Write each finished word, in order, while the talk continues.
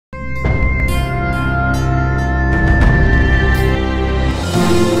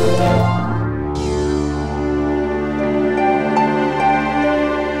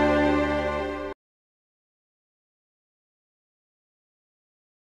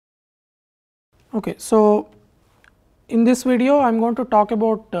Okay, so in this video I am going to talk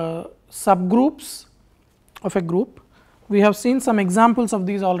about subgroups of a group. We have seen some examples of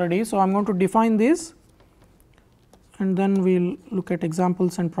these already. So, I am going to define these and then we will look at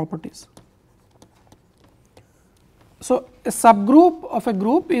examples and properties. So, a subgroup of a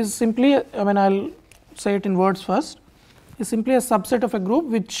group is simply, I mean I will say it in words first, is simply a subset of a group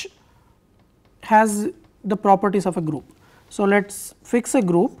which has the properties of a group. So, let us fix a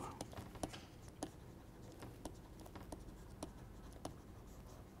group.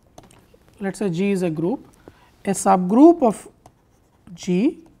 Let us say G is a group, a subgroup of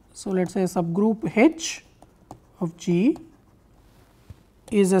G. So, let us say a subgroup H of G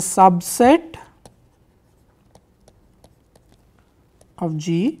is a subset of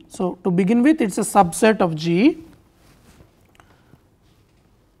G. So, to begin with, it is a subset of G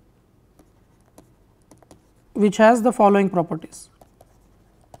which has the following properties.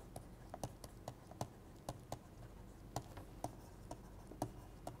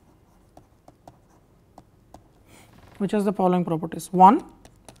 Which has the following properties. 1,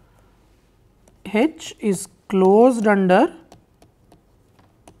 H is closed under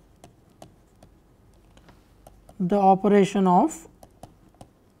the operation of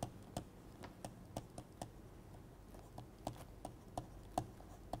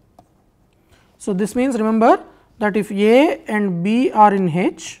So, this means remember that if A and B are in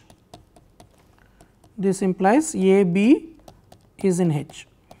H, this implies A B is in H.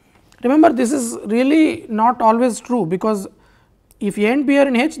 Remember, this is really not always true, because if A and B are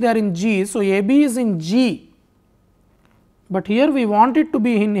in H, they are in G. So, A B is in G, but here we want it to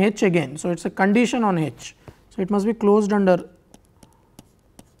be in H again. So, it is a condition on H. So, it must be closed under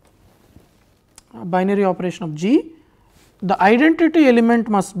a binary operation of G. The identity element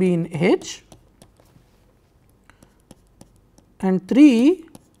must be in H, and 3,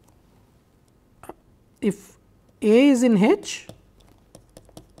 if A is in H,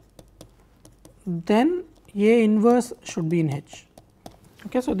 then A inverse should be in H.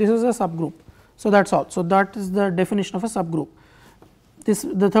 Okay, so, this is a subgroup. So, that is all. So, that is the definition of a subgroup.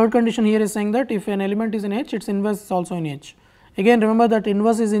 The third condition here is saying that if an element is in H, its inverse is also in H. Again, remember that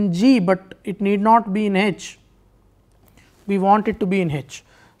inverse is in G, but it need not be in H. We want it to be in H.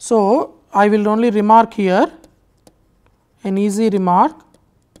 So, I will only remark here an easy remark: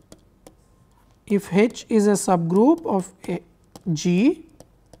 if H is a subgroup of G,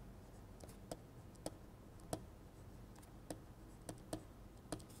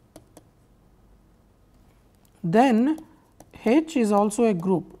 then H is also a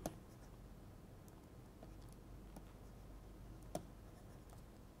group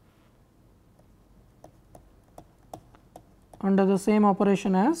under the same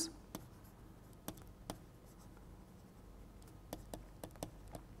operation as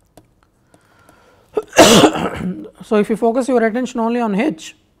So, if you focus your attention only on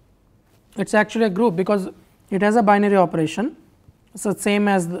H, it is actually a group, because it has a binary operation. So, same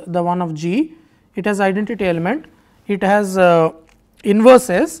as the one of G. It has identity element, it has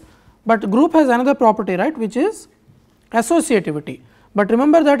inverses, but group has another property, right, which is associativity. But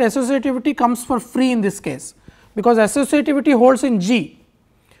remember that associativity comes for free in this case, because associativity holds in G.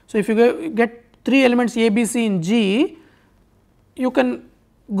 So, if you get 3 elements A, B, C in G, you can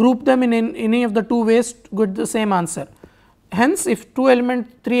group them in any of the 2 ways to get the same answer. Hence, if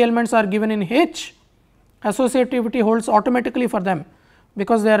 3 elements are given in H, associativity holds automatically for them,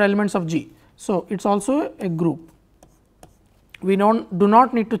 because they are elements of G. So, it is also a group. We do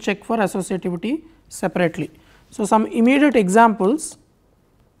not need to check for associativity separately. So, some immediate examples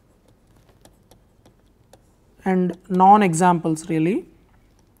and non examples really.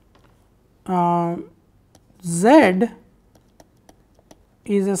 Z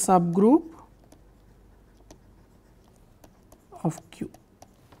is a subgroup of Q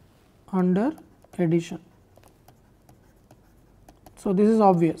under addition. So, this is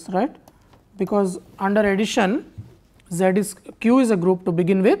obvious, right, because under addition Q is a group to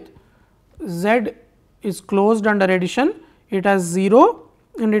begin with, Z is closed under addition, it has 0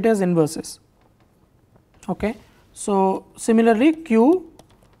 and it has inverses. Okay. So, similarly Q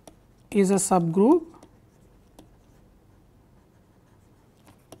is a subgroup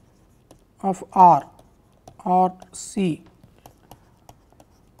of R or C,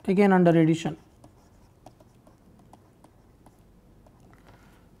 again under addition.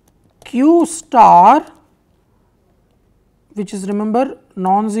 Q star, which is, remember,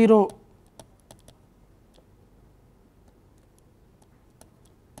 non-zero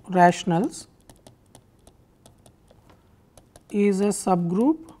rationals, is a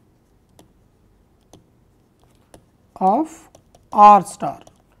subgroup of R star.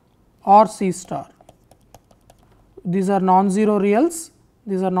 or C star. These are non-zero reals,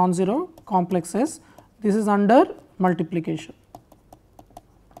 these are non-zero complexes. This is under multiplication.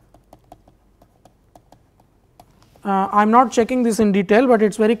 I am not checking this in detail, but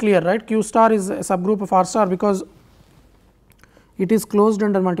it is very clear, right. Q star is a subgroup of R star because it is closed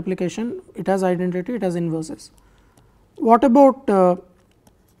under multiplication, it has identity, it has inverses. What about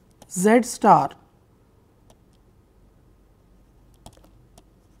Z star?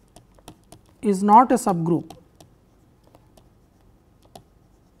 Is not a subgroup,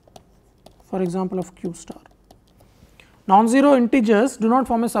 for example, of Q star. Non-zero integers do not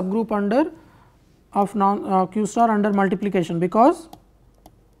form a subgroup under of Q star under multiplication, because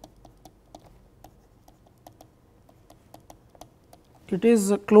it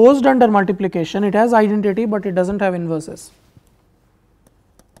is closed under multiplication, it has identity, but it does not have inverses.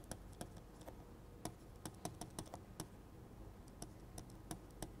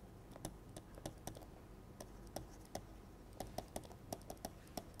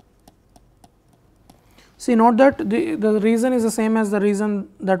 See, note that the reason is the same as the reason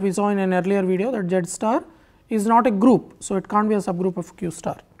that we saw in an earlier video, that Z star is not a group. So, it can't be a subgroup of Q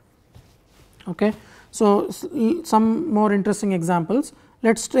star. Okay. So, some more interesting examples.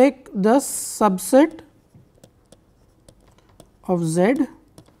 Let us take the subset of Z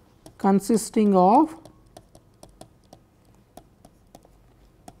consisting of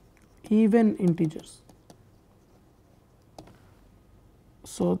even integers.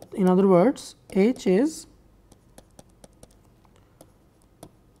 So, in other words, H is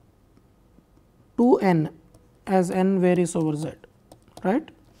 2n as n varies over Z, right.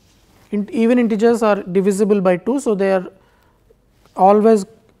 Even integers are divisible by 2. So, they are always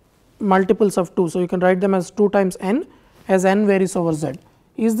multiples of 2. So, you can write them as 2 times n as n varies over Z.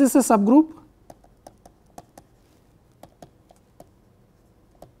 Is this a subgroup?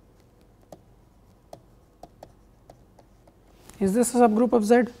 Is this a subgroup of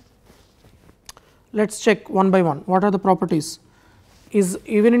Z? Let us check one by one. What are the properties? Is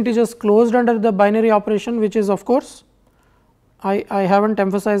even integers closed under the binary operation, which is of course, I have not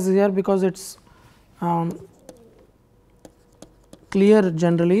emphasized here because it is clear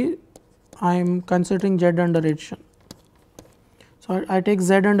generally. I am considering Z under addition. So, I take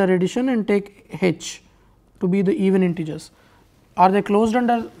Z under addition and take H to be the even integers. Are they closed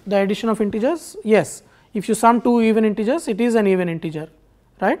under the addition of integers? Yes. If you sum two even integers, it is an even integer,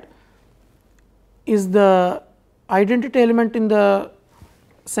 right. Is the identity element in the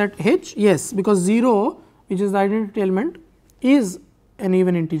set H? Yes, because 0, which is the identity element, is an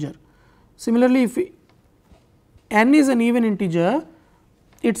even integer. Similarly, if n is an even integer,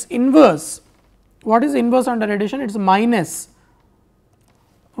 its inverse, what is inverse under addition? It is minus.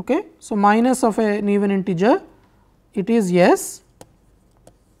 Okay. So, minus of an even integer, it is yes,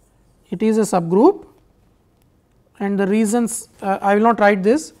 it is a subgroup, and the reasons I will not write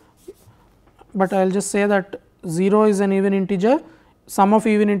this, but I will just say that 0 is an even integer, sum of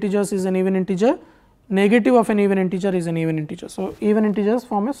even integers is an even integer, negative of an even integer is an even integer. So, even integers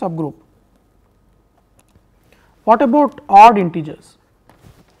form a subgroup. What about odd integers?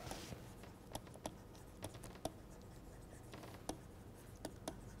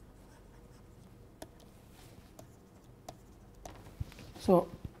 So,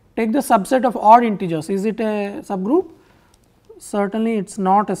 take the subset of odd integers, is it a subgroup? Certainly, it is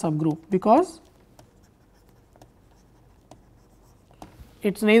not a subgroup, because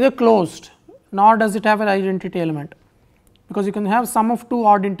it is neither closed nor does it have an identity element, because you can have sum of two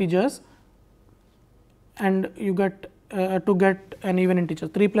odd integers and you get to get an even integer.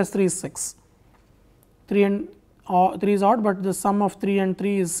 3 plus 3 is 6, 3 and 3 is odd, but the sum of 3 and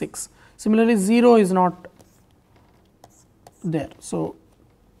 3 is 6. Similarly, 0 is not there. So,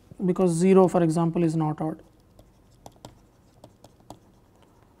 because 0 for example is not odd.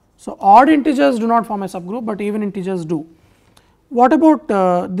 So, odd integers do not form a subgroup, but even integers do. What about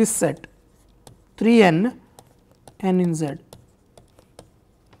this set 3n, n in Z?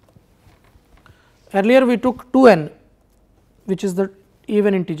 Earlier we took 2n, which is the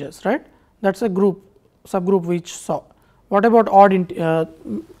even integers, right. That is a group, subgroup we saw. What about odd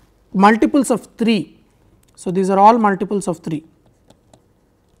multiples of 3? So, these are all multiples of 3.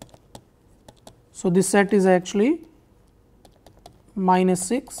 So, this set is actually minus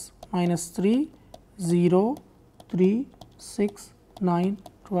 6, minus 3, 0, 3, 6, 9,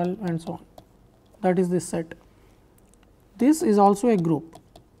 12 and so on. That is this set. This is also a group.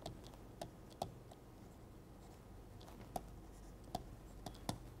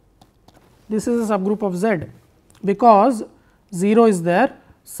 This is a subgroup of Z, because 0 is there,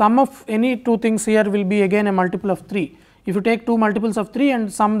 sum of any two things here will be again a multiple of 3. If you take two multiples of 3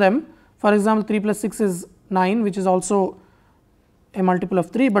 and sum them, for example, 3 plus 6 is 9, which is also a multiple of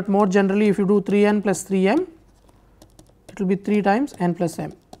 3, but more generally if you do 3n plus 3m, it will be 3 times n plus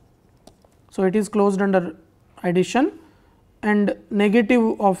m. So, it is closed under addition, and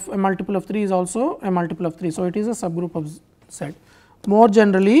negative of a multiple of 3 is also a multiple of 3. So, it is a subgroup of Z. More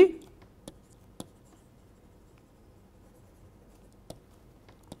generally,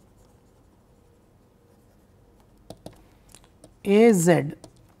 A Z,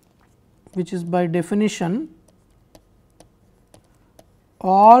 which is by definition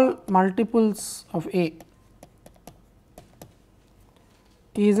all multiples of A,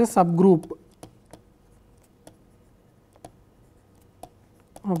 is a subgroup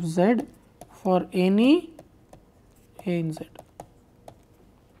of Z for any A in Z.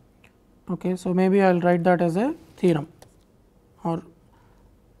 Okay, so, maybe I will write that as a theorem, or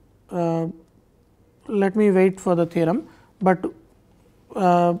let me wait for the theorem, but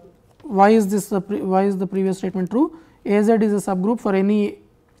why is the previous statement true? A Z is a subgroup for any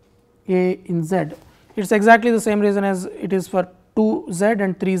A in Z. It is exactly the same reason as it is for 2 Z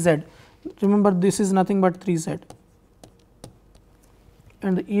and 3 Z. Remember, this is nothing but 3 Z,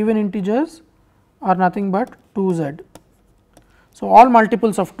 and the even integers are nothing but 2 Z. So, all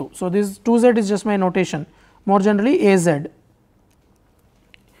multiples of 2. So, this 2 Z is just my notation. More generally, A Z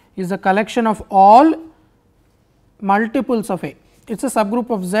is a collection of all multiples of A. It is a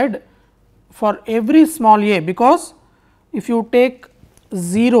subgroup of Z for every small a, because if you take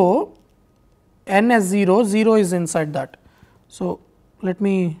 0, n as 0, 0 is inside that. So, let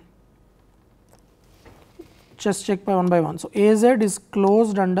me just check by one. So, A Z is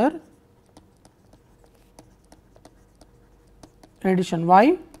closed under addition.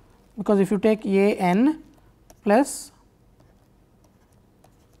 Why? Because if you take A n plus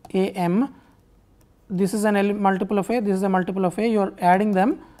A m, this is an multiple of A, this is a multiple of A, you are adding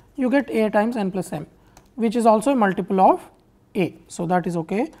them, you get A times n plus m, which is also a multiple of A. So, that is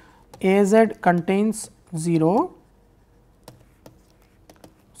okay. A Z contains 0,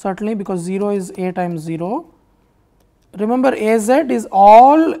 certainly, because 0 is A times 0. Remember, A Z is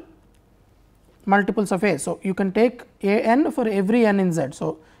all multiples of A. So, you can take A n for every n in Z.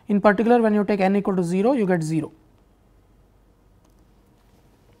 So, in particular, when you take n equal to 0, you get 0.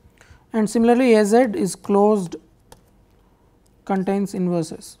 And similarly, A Z is closed, contains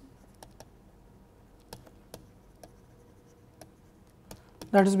inverses.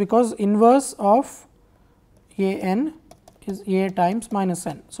 That is because inverse of A n is A times minus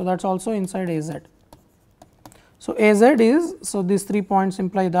n. So, that is also inside A Z. So, A Z is, so these 3 points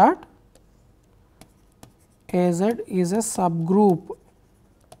imply that A Z is a subgroup,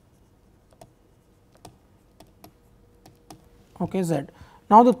 okay, Z.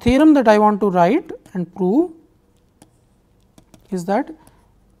 Now, the theorem that I want to write and prove is that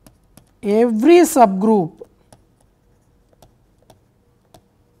every subgroup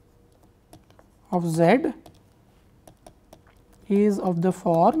of Z is of the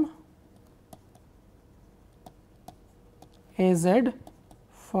form A Z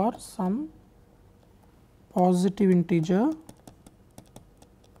for some positive integer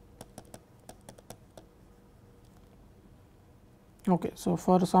okay. So,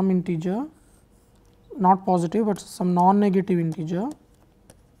 for some integer not positive, but some non-negative integer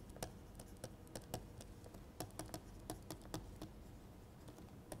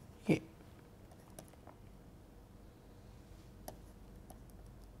A.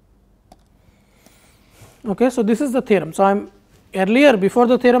 Okay, so, this is the theorem. So, I am earlier before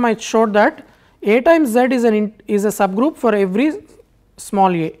the theorem I showed that A times Z is a subgroup for every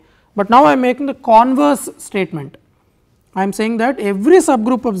small a, but now I am making the converse statement. I am saying that every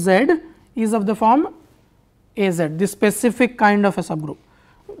subgroup of Z is of the form A Z, this specific kind of a subgroup.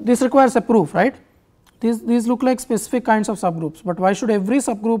 This requires a proof, right? These look like specific kinds of subgroups, but why should every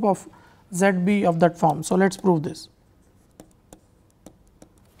subgroup of Z be of that form? So, let us prove this.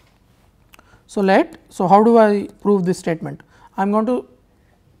 So, how do I prove this statement? I am going to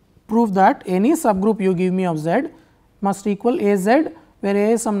prove that any subgroup you give me of Z must equal A Z, where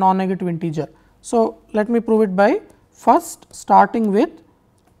A is some non-negative integer. So, let me prove it by first starting with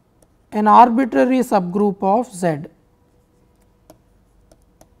an arbitrary subgroup of Z.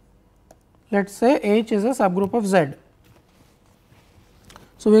 Let us say H is a subgroup of Z.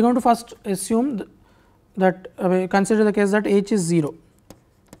 So, we are going to first assume that consider the case that H is 0.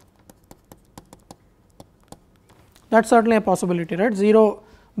 That is certainly a possibility, right? 0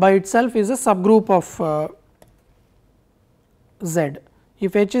 by itself is a subgroup of Z.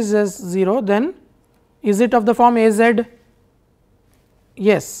 If H is 0, then is it of the form A Z?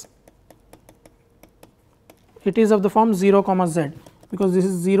 Yes. it is of the form 0 comma z, because this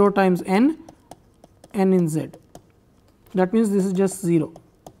is 0 times n in z, that means this is just 0.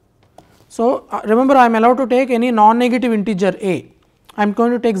 So, remember I am allowed to take any non-negative integer a, I am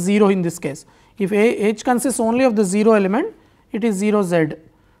going to take 0 in this case. If h consists only of the 0 element, it is 0 z,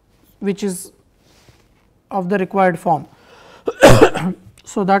 which is of the required form.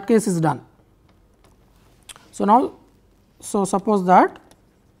 So, that case is done. So, now, suppose that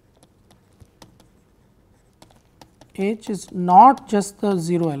h is not just the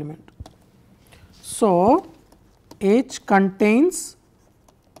 0 element. So, h contains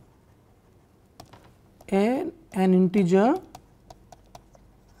an integer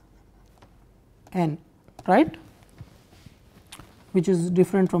n, right, which is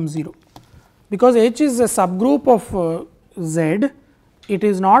different from 0. Because h is a subgroup of z, it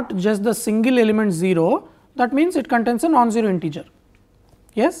is not just the single element 0, that means it contains a non-zero integer.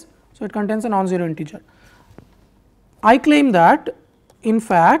 Yes, so it contains a non-zero integer. I claim that in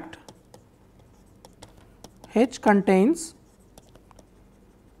fact h contains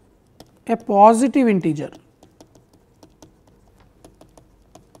a positive integer.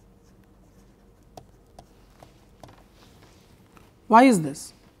 Why is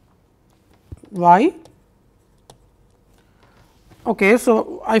this? Why? Okay,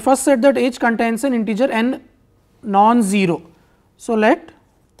 so I first said that h contains an integer n non-zero. So, let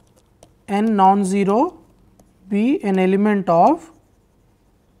n non-zero be an element of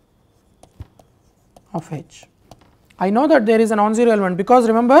h. I know that there is a non-zero element, because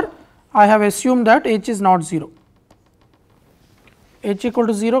remember I have assumed that h is not 0. H equal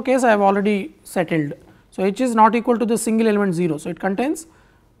to 0 case I have already settled. So, h is not equal to the single element 0. So, it contains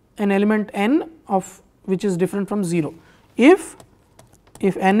an element n of which is different from 0. If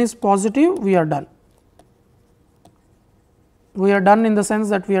n is positive, we are done. We are done in the sense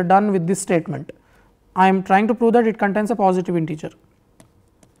that we are done with this statement. I am trying to prove that it contains a positive integer.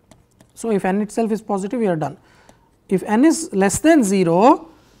 So, if n itself is positive, we are done. If n is less than 0,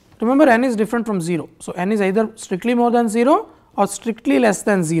 remember n is different from 0. So, n is either strictly more than 0 or strictly less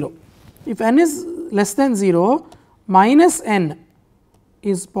than 0. If n is less than 0, minus n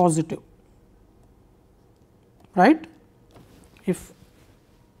is positive, right. If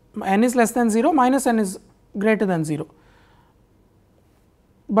n is less than 0, minus n is greater than 0.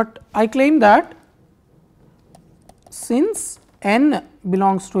 But I claim that since n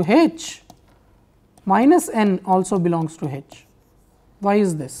belongs to h, minus n also belongs to h. Why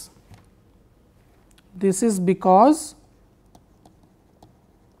is this? This is because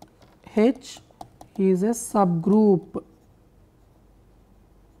h is a subgroup.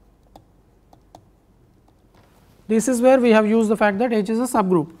 This is where we have used the fact that h is a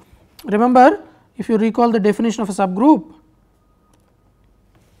subgroup. Remember, if you recall the definition of a subgroup,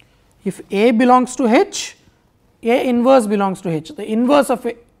 if A belongs to h, A inverse belongs to h, the inverse of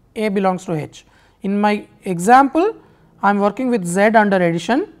A belongs to h. In my example, I am working with z under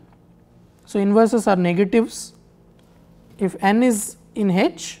addition. So, inverses are negatives. If n is in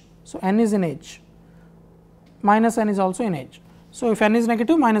h, so n is in h, minus n is also in h. So, if n is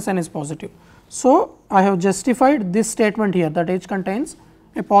negative, minus n is positive. So, I have justified this statement here that h contains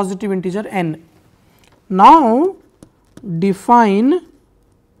a positive integer n. Now, define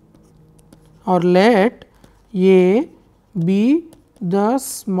or let A be the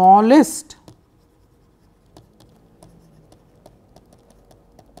smallest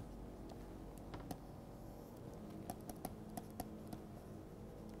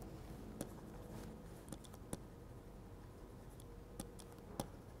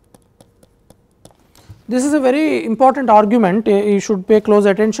This is a very important argument, you should pay close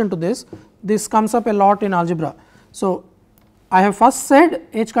attention to this. This comes up a lot in algebra. So, I have first said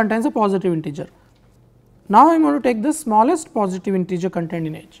h contains a positive integer. Now, I am going to take the smallest positive integer contained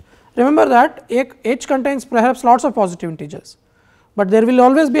in h. Remember that h contains perhaps lots of positive integers, but there will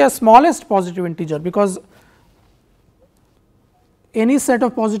always be a smallest positive integer, because any set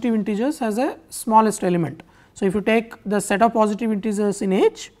of positive integers has a smallest element. So, if you take the set of positive integers in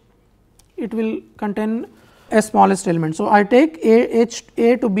h, it will contain a smallest element. So, I take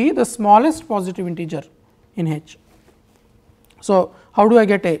a to be the smallest positive integer in h. So, how do I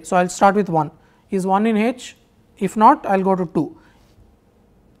get a? So, I will start with 1. Is 1 in h? If not, I will go to 2.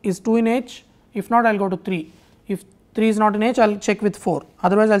 Is 2 in h? If not, I will go to 3. If 3 is not in h, I will check with 4,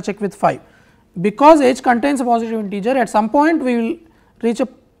 otherwise I will check with 5. Because h contains a positive integer, at some point we will reach a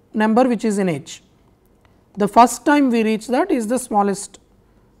number which is in h. The first time we reach that is the smallest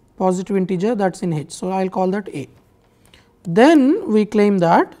positive integer, that is in h. So, I will call that a. Then we claim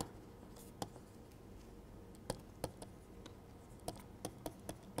that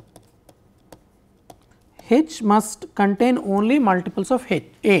H must contain only multiples of H,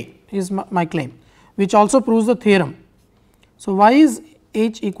 A is my claim, which also proves the theorem. So, why is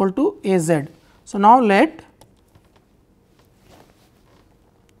H equal to A Z? So, now let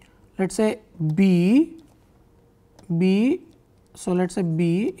us say B, so let us say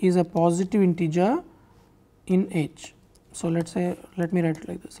B is a positive integer in H. So, let us say, let me write it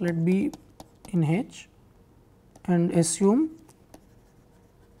like this, let B in H and assume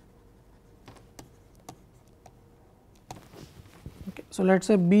okay. So, let us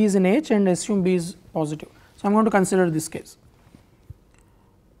say B is in H and assume B is positive. So, I am going to consider this case.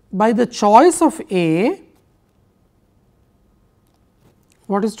 By the choice of A,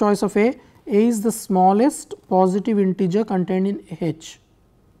 what is choice of A? A is the smallest positive integer contained in H.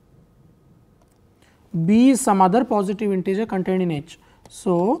 B is some other positive integer contained in H.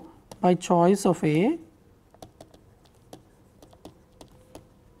 So, by choice of A,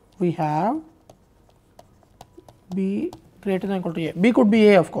 we have B greater than or equal to A. B could be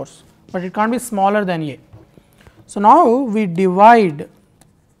A of course, but it can't be smaller than A. So, now we divide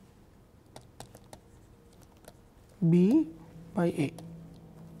B by A.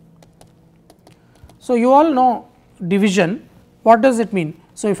 So, you all know division, what does it mean?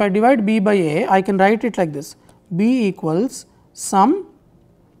 So, if I divide B by A, I can write it like this, B equals sum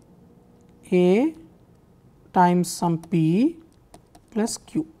A times sum P plus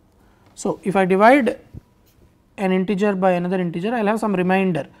Q. So, if I divide an integer by another integer, I will have some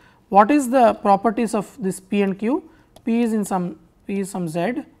remainder. What is the properties of this P and Q? P is some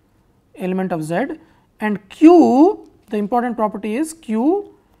Z, element of Z, and Q, the important property is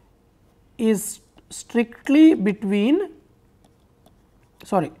Q is strictly between,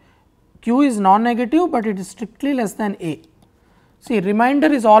 sorry, Q is non-negative, but it is strictly less than A. See, remainder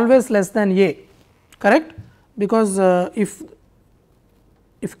is always less than A, correct? Because if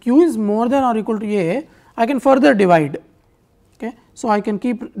Q is more than or equal to A, I can further divide. Okay. So, I can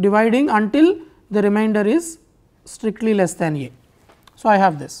keep dividing until the remainder is strictly less than A. So, I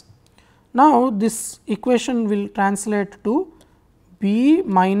have this. Now, this equation will translate to B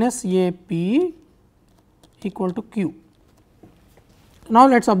minus A P equal to Q. Now,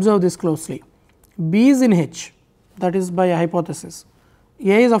 let us observe this closely. B is in H, that is by a hypothesis.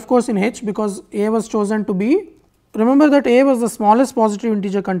 A is of course in H because A was chosen to be, remember that A was the smallest positive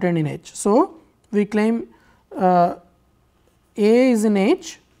integer contained in H. So, we claim A is in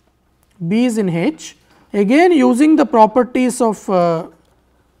H, B is in H, again using the properties of a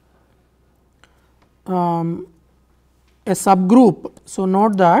subgroup. So,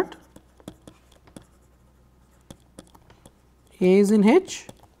 note that A is in H,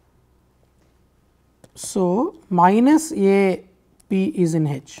 so minus A P is in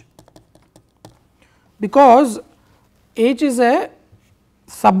H, because H is a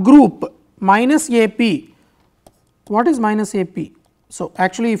subgroup minus A P. What is minus A P? So,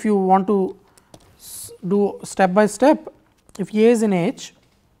 actually if you want to do step by step, if A is in H,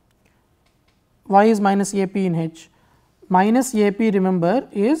 why is minus A P in H? Minus A P, remember,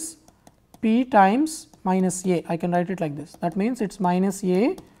 is P times minus A. I can write it like this. That means, it is minus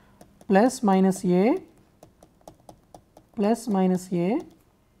A plus minus A plus minus A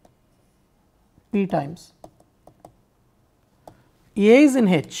P times. A is in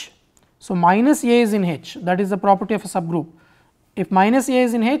H. So, minus A is in H, that is the property of a subgroup. If minus A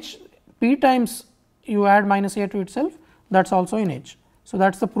is in H, P times you add minus A to itself, that is also in H. So,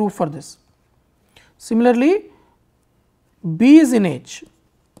 that is the proof for this. Similarly, B is in H,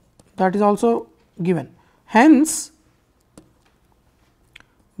 that is also given. Hence,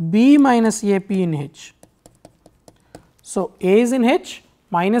 B minus A P in H. So, A is in H,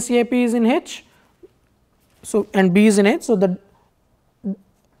 minus A P is in H, so and B is in H. So, the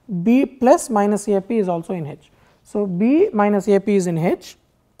B plus minus A P is also in H. So, B minus A P is in H,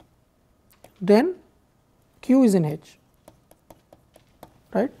 then Q is in H,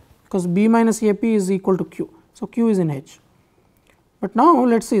 right, because B minus A P is equal to Q. So, Q is in H. But now,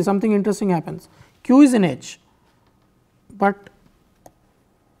 let us see something interesting happens. Q is in H, but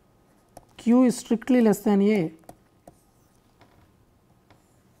Q is strictly less than A.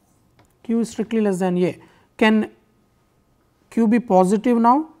 Q is strictly less than A. Can Q be positive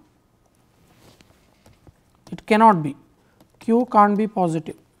now? It cannot be. Q can't be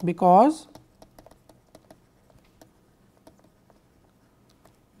positive because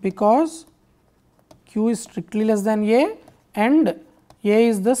Q is strictly less than A and A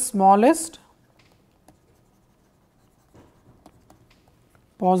is the smallest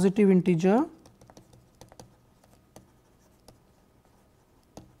positive integer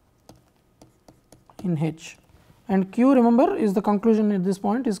in H, and Q, remember, is the conclusion at this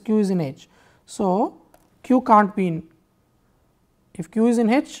point is Q is in H. So, Q q can't be in. If q is in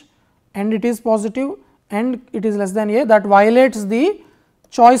H and it is positive and it is less than a, that violates the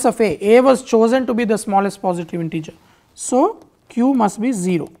choice of a. A was chosen to be the smallest positive integer. So, q must be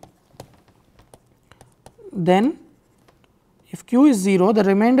 0. Then if q is 0, the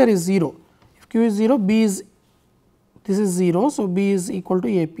remainder is 0. If q is 0, b is, this is 0. So, b is equal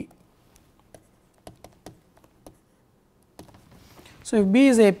to AP. So, if b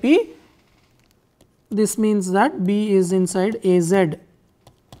is AP, this means that b is inside AZ.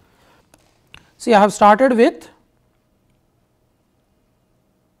 See, I have started with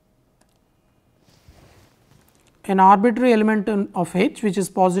an arbitrary element of H which is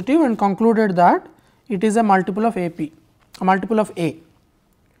positive and concluded that it is a multiple of AP, a multiple of A.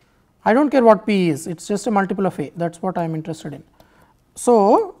 I do not care what P is, it is just a multiple of A, that is what I am interested in.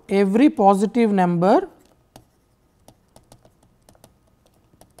 So, every positive number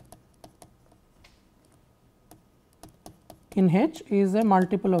in H is a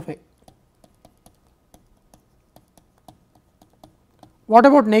multiple of A. What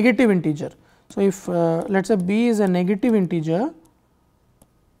about negative integer? So, if let us say b is a negative integer,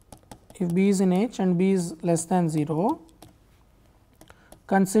 if b is in H and b is less than 0,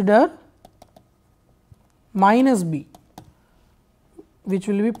 consider minus b, which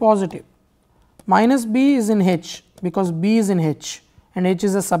will be positive. Minus b is in H because b is in H and H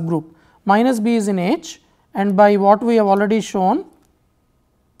is a subgroup. Minus b is in H, and by what we have already shown,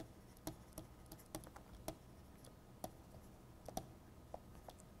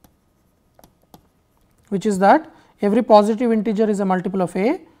 which is that every positive integer is a multiple of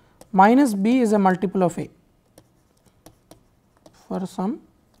A, minus b is a multiple of A for some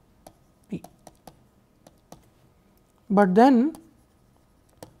p. But then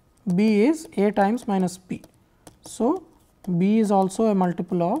b is A times minus p. So, b is also a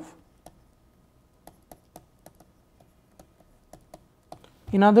multiple of,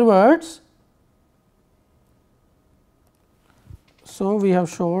 in other words, so we have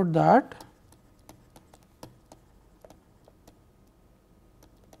showed that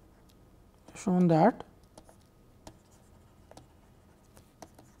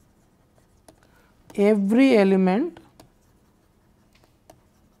every element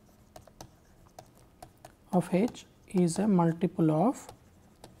of H is a multiple of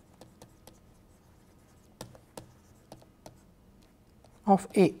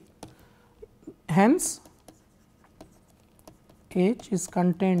A. Hence, H is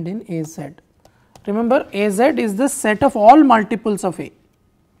contained in AZ. Remember, AZ is the set of all multiples of A.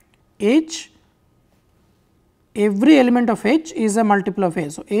 H, every element of H is a multiple of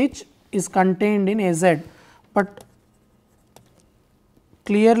A. So, H is contained in AZ, but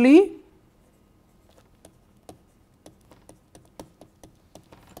clearly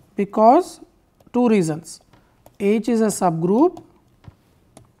because two reasons: H is a subgroup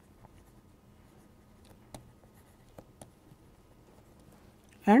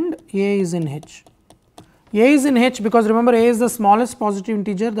and A is in H. A is in H because remember A is the smallest positive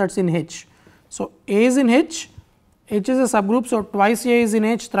integer, that is in H. So, A is in H, H is a subgroup. So, twice A is in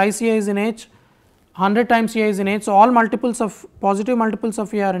H, thrice A is in H, 100 times A is in H. So, all multiples of positive multiples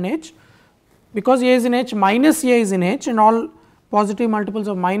of A are in H. Because A is in H, minus A is in H, and all positive multiples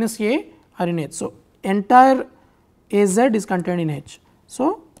of minus A are in H. So, entire AZ is contained in H.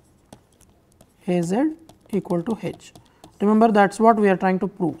 So, AZ equal to H. Remember, that is what we are trying to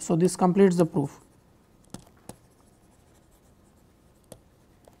prove. So, this completes the proof.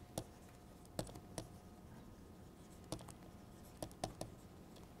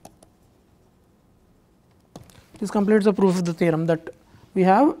 This completes the proof of the theorem that we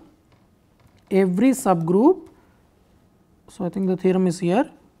have every subgroup. So, I think the theorem is here.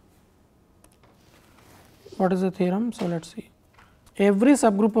 What is the theorem? So, let us see. Every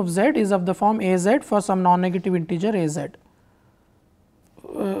subgroup of Z is of the form AZ for some non-negative integer AZ,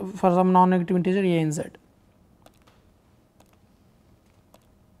 for some non-negative integer A in Z.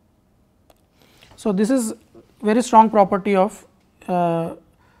 So, this is very strong property of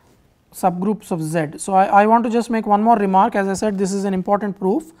subgroups of Z. So, I want to just make one more remark. As I said, this is an important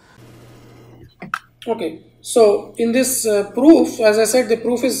proof. Okay. So, in this proof, as I said, the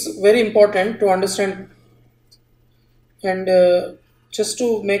proof is very important to understand, and just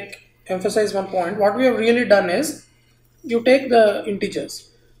to emphasize one point, what we have really done is, you take the integers,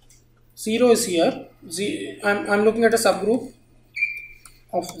 0 is here, I am looking at a subgroup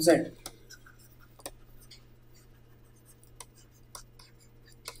of Z.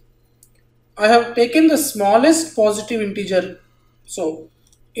 I have taken the smallest positive integer. So,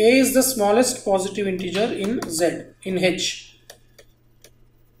 A is the smallest positive integer in Z, in H.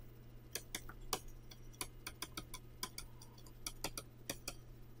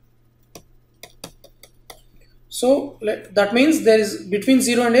 So that means there is between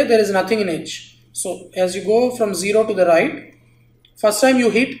 0 and A there is nothing in H. So as you go from 0 to the right, first time you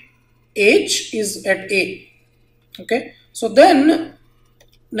hit H is at A. Okay. So then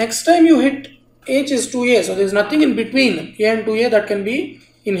next time you hit H is 2A. So there is nothing in between A and 2A that can be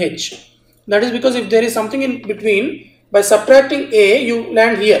in H. That is because if there is something in between, by subtracting A you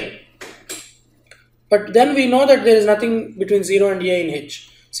land here. But then we know that there is nothing between 0 and A in H.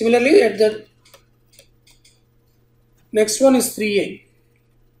 Similarly, at the next one is 3A.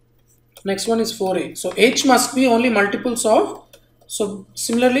 Next one is 4A. So H must be only multiples of. So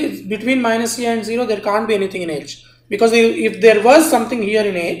similarly, between minus A and 0, there can't be anything in H. Because if there was something here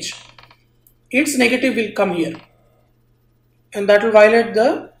in H, its negative will come here. And that will violate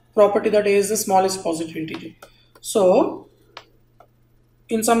the property that A is the smallest positive integer. So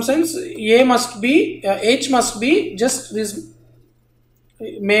in some sense, H must be just this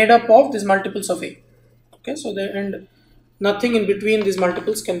made up of these multiples of A. Okay, so and nothing in between these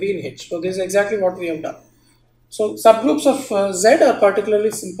multiples can be in H. So this is exactly what we have done. So subgroups of Z are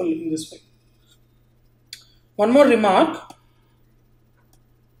particularly simple in this way. One more remark.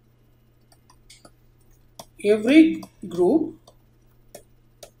 Every group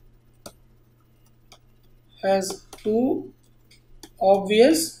has two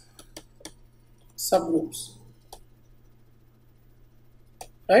obvious subgroups.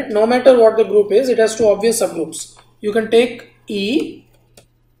 Right? No matter what the group is, it has two obvious subgroups. You can take E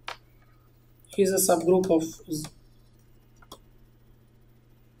is a subgroup of Z.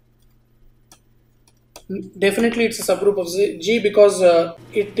 Definitely it's a subgroup of G because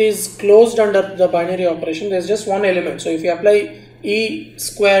it is closed under the binary operation. There is just one element. So if you apply E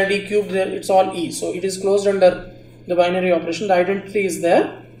squared, E cubed, there it's all E. So it is closed under the binary operation. The identity is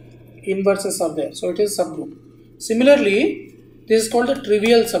there. Inverses are there. So it is subgroup. Similarly, this is called a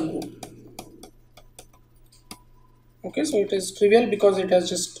trivial subgroup. Okay, so it is trivial because it has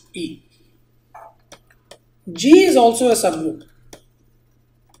just E. G is also a subgroup.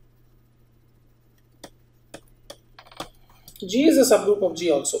 G is a subgroup of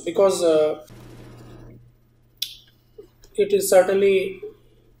G also because it is certainly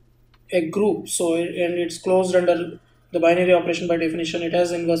a group. So and it's closed under the binary operation by definition. It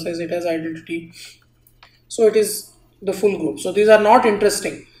has inverses, it has identity. So it is the full group. So these are not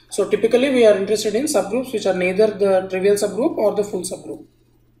interesting. So typically we are interested in subgroups which are neither the trivial subgroup or the full subgroup.